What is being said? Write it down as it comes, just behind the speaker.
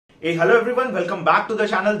Hey, hello everyone, welcome back to the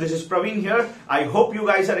channel. This is Praveen here. I hope you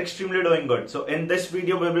guys are extremely doing good. So in this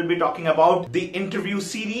video, we will be talking about the interview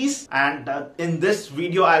series, and in this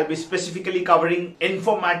video, I'll be specifically covering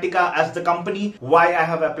Informatica as the company, why I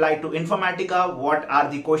have applied to Informatica, what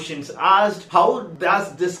are the questions asked, how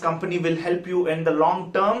does this company will help you in the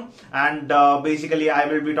long term, and basically I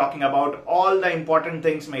will be talking about all the important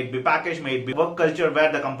things, may it be package, may it be work culture,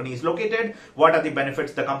 where the company is located, what are the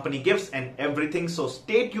benefits the company gives and everything. So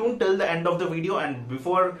stay tuned till the end of the video, and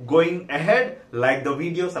before going ahead, like the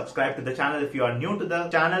video, subscribe to the channel if you are new to the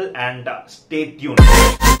channel, and stay tuned.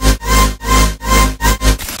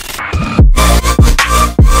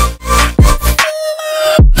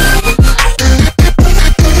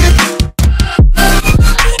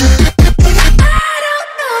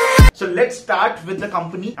 Let's start with the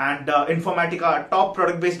company. And Informatica, a top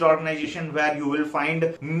product-based organization where you will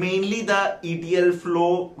find mainly the ETL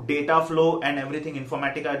flow, data flow, and everything.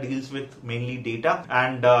 Informatica deals with mainly data.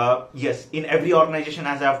 And yes, in every organization,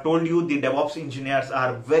 as I have told you, the DevOps engineers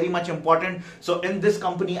are very much important. So in this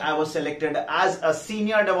company, I was selected as a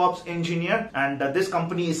senior DevOps engineer, and this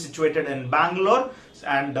company is situated in Bangalore.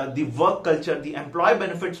 And the work culture, the employee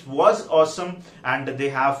benefits was awesome, and they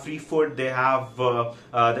have free food, they have the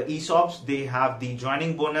ESOPs, they have the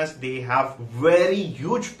joining bonus, they have very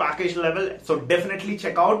huge package level. So definitely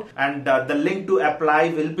check out, and the link to apply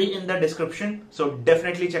will be in the description. So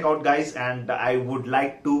definitely check out, guys. And I would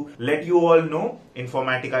like to let you all know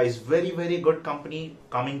Informatica is very good company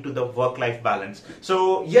coming to the work-life balance.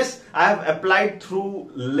 So yes, I have applied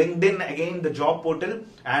through LinkedIn, again the job portal,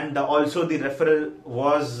 and also the referral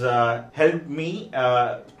was helped me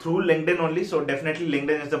through LinkedIn only. So definitely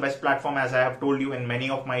LinkedIn is the best platform, as I have told you in many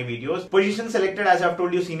of my videos. Position selected, as I have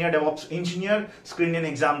told you, senior DevOps engineer. Screening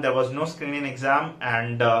exam, there was no screening exam,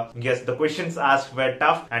 and yes, the questions asked were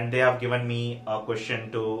tough, and they have given me a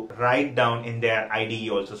question to write down in their IDE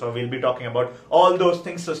also. So we'll be talking about all those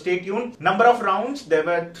things, so stay tuned. Number of rounds, there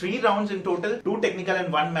were 3 rounds in total, 2 technical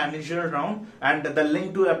and 1 managerial round, and the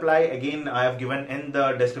link to apply again I have given in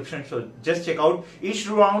the description, so just check out. Each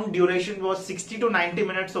round duration was 60 to 90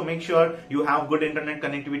 minutes, so make sure you have good internet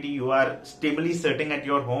connectivity, you are stably sitting at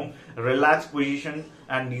your home, relaxed position,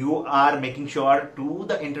 and you are making sure to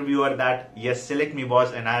the interviewer that yes, select me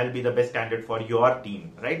boss, and I will be the best candidate for your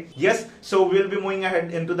team, right? Yes, so we'll be moving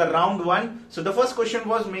ahead into the round 1. So the first question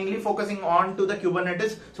was mainly focusing on to the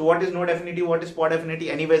Kubernetes. So what is node affinity, what is pod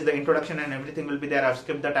affinity? Anyways, the introduction and everything will be there. I've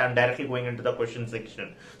skipped that. I'm directly going into the question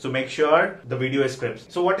section, so make sure the video is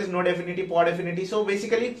scripted. So what is node affinity, pod affinity? So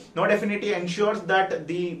basically node affinity ensures that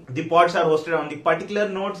the pods are hosted on the particular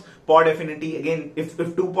nodes. Pod affinity, again, if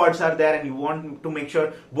 2 pods are there and you want to make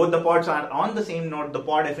sure both the pods are on the same node, the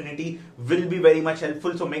pod affinity will be very much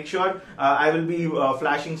helpful. So make sure I will be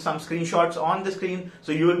flashing some screenshots on the screen,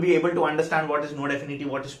 so you will be able to understand what is node affinity,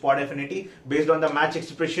 what is pod affinity. Based on the match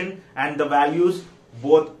expression and the values,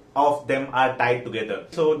 both of them are tied together.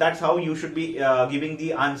 So that's how you should be giving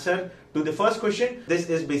the answer to the first question. This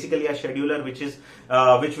is basically a scheduler which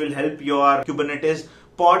will help your Kubernetes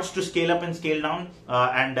pods to scale up and scale down,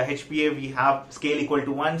 and HPA we have scale equal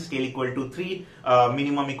to 1, scale equal to 3,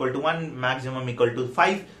 minimum equal to 1, maximum equal to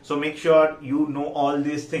 5. So make sure you know all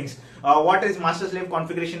these things. What is master slave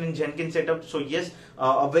configuration in Jenkins setup? So yes,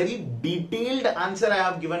 a very detailed answer I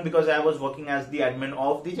have given because I was working as the admin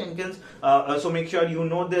of the Jenkins. So make sure you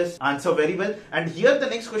know this answer very well. And here the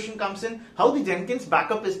next question comes in, how the Jenkins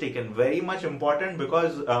backup is taken. Very much important,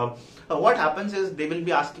 because what happens is they will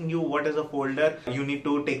be asking you what is a folder. You need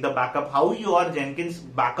to take the backup, how your Jenkins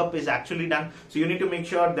backup is actually done. So you need to make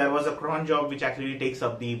sure there was a cron job which actually takes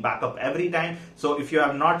up the backup every time. So if you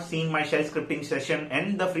have not seen my shell scripting session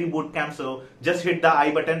and the free bootcamp, so just hit the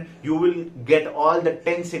I button. You will get all the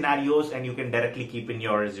 10 scenarios and you can directly keep in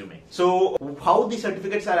your resume. So how the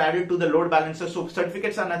certificates are added to the load balancer? So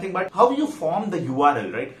certificates are nothing but how you form the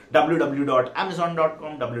URL, right?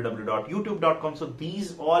 www.amazon.com, www.youtube.com. So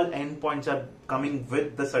these all endpoints are coming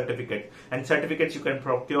with the certificate, and certificates you can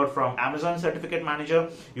procure from Amazon Certificate Manager,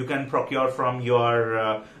 you can procure from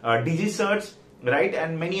your DigiCerts, right?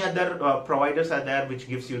 And many other providers are there which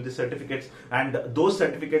gives you the certificates, and those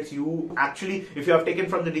certificates you actually, if you have taken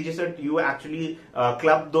from the DigiCert, you actually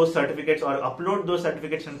club those certificates or upload those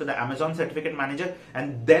certificates into the Amazon Certificate Manager,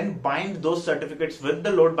 and then bind those certificates with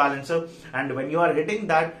the load balancer. And when you are hitting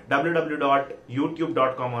that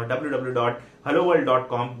www.youtube.com or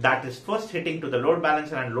www.helloworld.com, that is first hitting to the load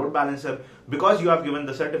balancer, and load balancer, because you have given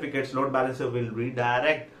the certificates, load balancer will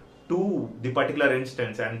redirect to the particular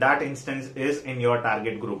instance, and that instance is in your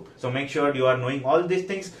target group. So make sure you are knowing all these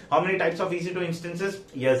things. How many types of EC2 instances?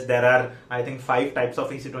 Yes, there are, I think, 5 types of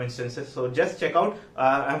EC2 instances. So just check out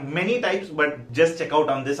many types, but just check out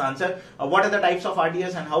on this answer. What are the types of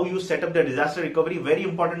RDS and how you set up the disaster recovery? Very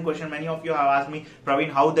important question. Many of you have asked me, Praveen,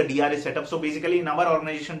 how the DR is set up. So basically in our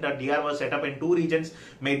organization, the DR was set up in 2 regions,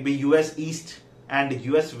 maybe US East and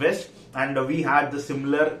US West, and we had the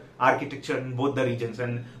similar architecture in both the regions,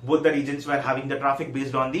 and both the regions were having the traffic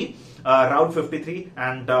based on the Route 53,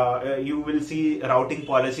 and you will see routing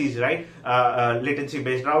policies, right? Latency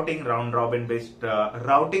based routing, round robin based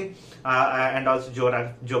routing, and also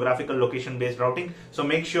geographical location based routing. So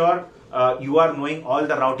make sure you are knowing all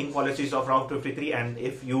the routing policies of Route 53, and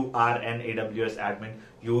if you are an AWS admin,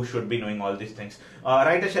 you should be knowing all these things.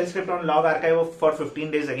 Write a shell script on log archive for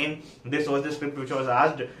 15 days. Again, this was the script which was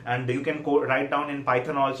asked, and you can write down in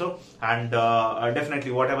Python also, and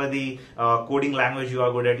definitely whatever the coding language you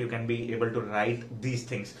are good at, you can be able to write these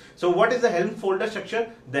things. So what is the Helm folder structure?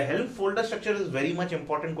 The Helm folder structure is very much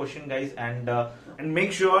important question, guys, and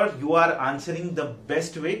make sure you are answering the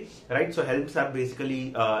best way, right? So Helms are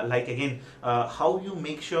basically like, again, how you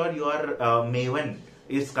make sure your Maven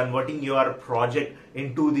is converting your project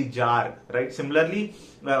into the jar, right? Similarly,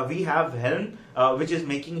 we have Helm, which is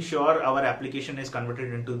making sure our application is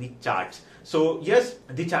converted into the charts. So yes,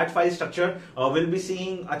 the chart file structure, we'll be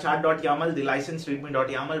seeing a chart.yaml, the license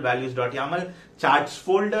readme.yaml, values.yaml, charts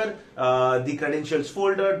folder, the credentials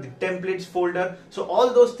folder, the templates folder. So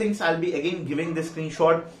all those things I'll be again giving the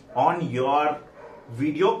screenshot on your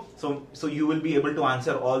video, so you will be able to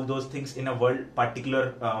answer all those things in a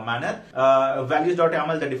particular manner.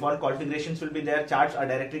 Values.yaml, the default configurations will be there. Charts are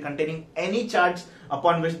directly containing any charts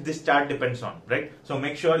upon which this chart depends on, right? So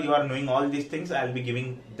make sure you are knowing all these things. I'll be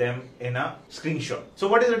giving them in a screenshot. So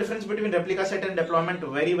what is the difference between replica set and deployment?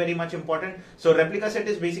 Very, very much important. So replica set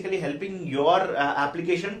is basically helping your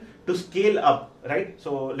application to scale up, right?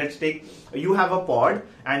 So let's take, you have a pod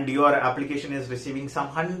and your application is receiving some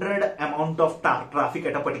 100 amount of traffic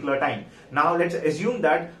at a particular time. Now let's assume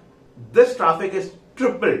that this traffic is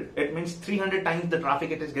tripled. It means 300 times the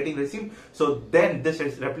traffic it is getting received. So then this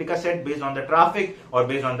is replica set based on the traffic or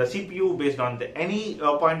based on the CPU, based on the any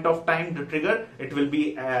point of time to trigger. It will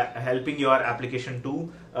be helping your application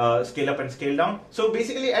to scale up and scale down. So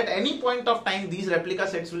basically at any point of time, these replica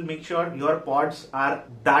sets will make sure your pods are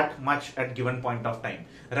that much at given point of time,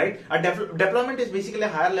 right? A deployment is basically a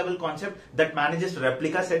higher level concept that manages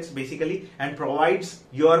replica sets basically and provides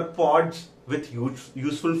your pods with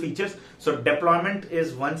useful features. So deployment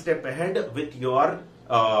is one step ahead with your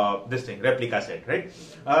this thing, replica set, right?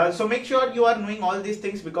 So make sure you are knowing all these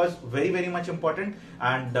things because very, very much important,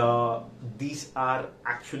 and these are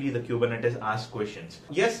actually the Kubernetes asked questions.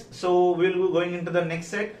 Yes, so we'll be going into the next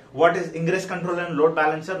set. What is ingress controller and load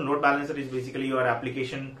balancer? Load balancer is basically your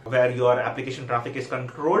application where your application traffic is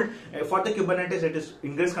controlled. For the Kubernetes, it is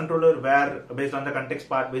ingress controller where based on the context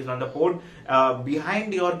part, based on the port,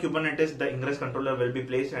 behind your Kubernetes, the ingress controller will be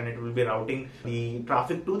placed and it will be routing the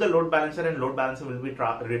traffic to the load balancer, and load balancer will be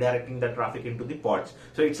redirecting the traffic into the pods.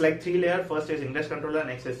 So it's like 3 layers. First is ingress controller,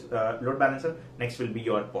 next is load balancer, next will be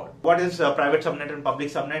your pod. What is private subnet and public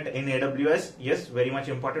subnet in AWS? Yes, very much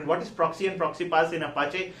important. What is proxy and proxy pass in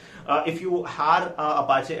Apache? If you are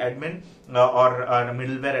Apache admin or a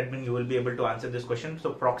middleware admin, you will be able to answer this question.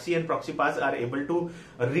 So proxy and proxy pass are able to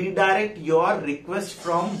redirect your request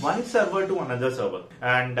from one server to another server.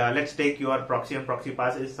 And let's take your proxy and proxy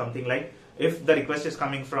pass is something like, if the request is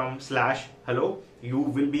coming from /hello, you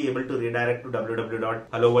will be able to redirect to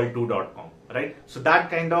www.helloworld2.com, right? So that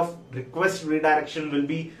kind of request redirection will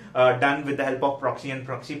be done with the help of proxy and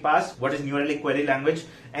proxy pass. What is New Relic query language?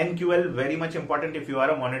 NQL, very much important. If you are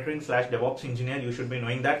a monitoring / DevOps engineer, you should be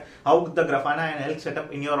knowing that. How the Grafana and Elk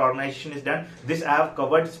setup in your organization is done. This I have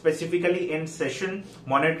covered specifically in session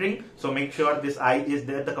monitoring. So make sure this I is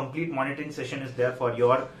there. The complete monitoring session is there for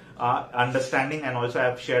your understanding, and also I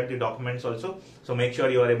have shared the documents also. So make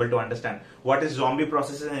sure you are able to understand. What is zombie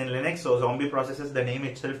processes in Linux? So zombie processes, the name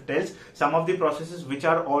itself tells, some of the processes which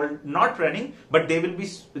are all not running, but they will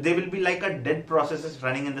be like a dead processes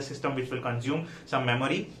running in the system, which will consume some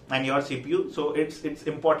memory and your CPU. So it's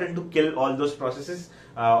important to kill all those processes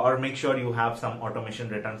or make sure you have some automation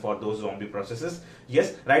written for those zombie processes.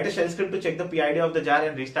 Yes, write a shell script to check the PID of the jar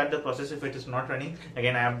and restart the process if it is not running.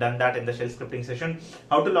 Again, I have done that in the shell scripting session.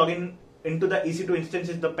 How to log in into the EC2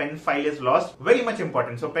 instances the PEM file is lost, very much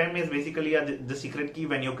important. So PEM is basically the secret key.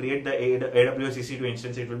 When you create the AWS EC2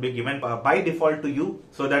 instance, it will be given by default to you,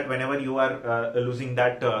 so that whenever you are losing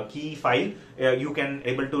that key file, you can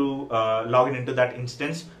able to log in into that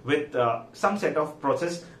instance with some set of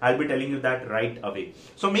process. I'll be telling you that right away.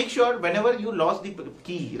 So make sure whenever you lost the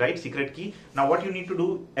key, right, secret key, now what you need to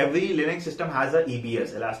do, every Linux system has a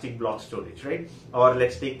EBS, elastic block storage, right? Or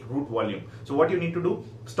let's take root volume. So what you need to do,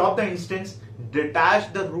 stop the instance,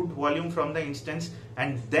 detach the root volume from the instance,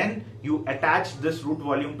 and then you attach this root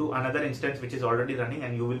volume to another instance which is already running,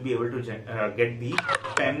 and you will be able to get the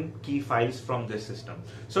PEM key files from this system.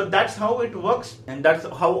 So that's how it works, and that's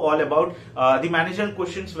how all about. The managerial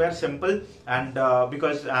questions were simple, and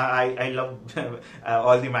because I love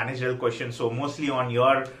all the managerial questions, so mostly on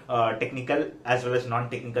your technical as well as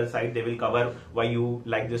non-technical side, they will cover why you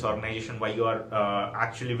like this organization, why you are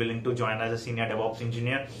actually willing to join as a senior DevOps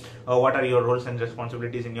engineer, what are your roles and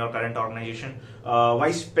responsibilities in your current organization, why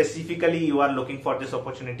specifically you are looking for this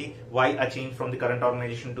opportunity, why a change from the current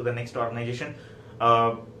organization to the next organization,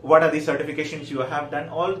 what are the certifications you have done.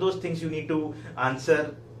 All those things you need to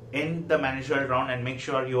answer in the managerial round, and make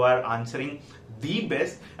sure you are answering the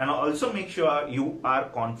best, and also make sure you are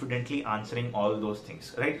confidently answering all those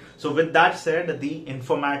things, right? So with that said, the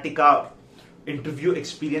Informatica interview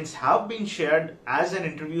experience have been shared as an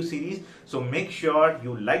interview series. So make sure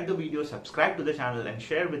you like the video, subscribe to the channel, and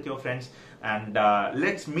share with your friends. And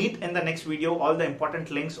let's meet in the next video. All the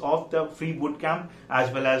important links of the free bootcamp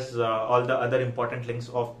as well as all the other important links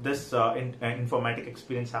of this Informatica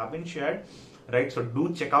experience have been shared, right? So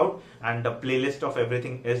do check out, and the playlist of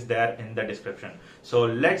everything is there in the description. So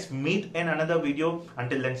let's meet in another video.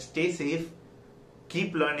 Until then, stay safe,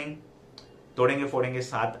 keep learning. तोड़ेंगे फोड़ेंगे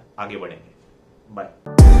साथ आगे बढ़ेंगे.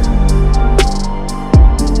 Bye.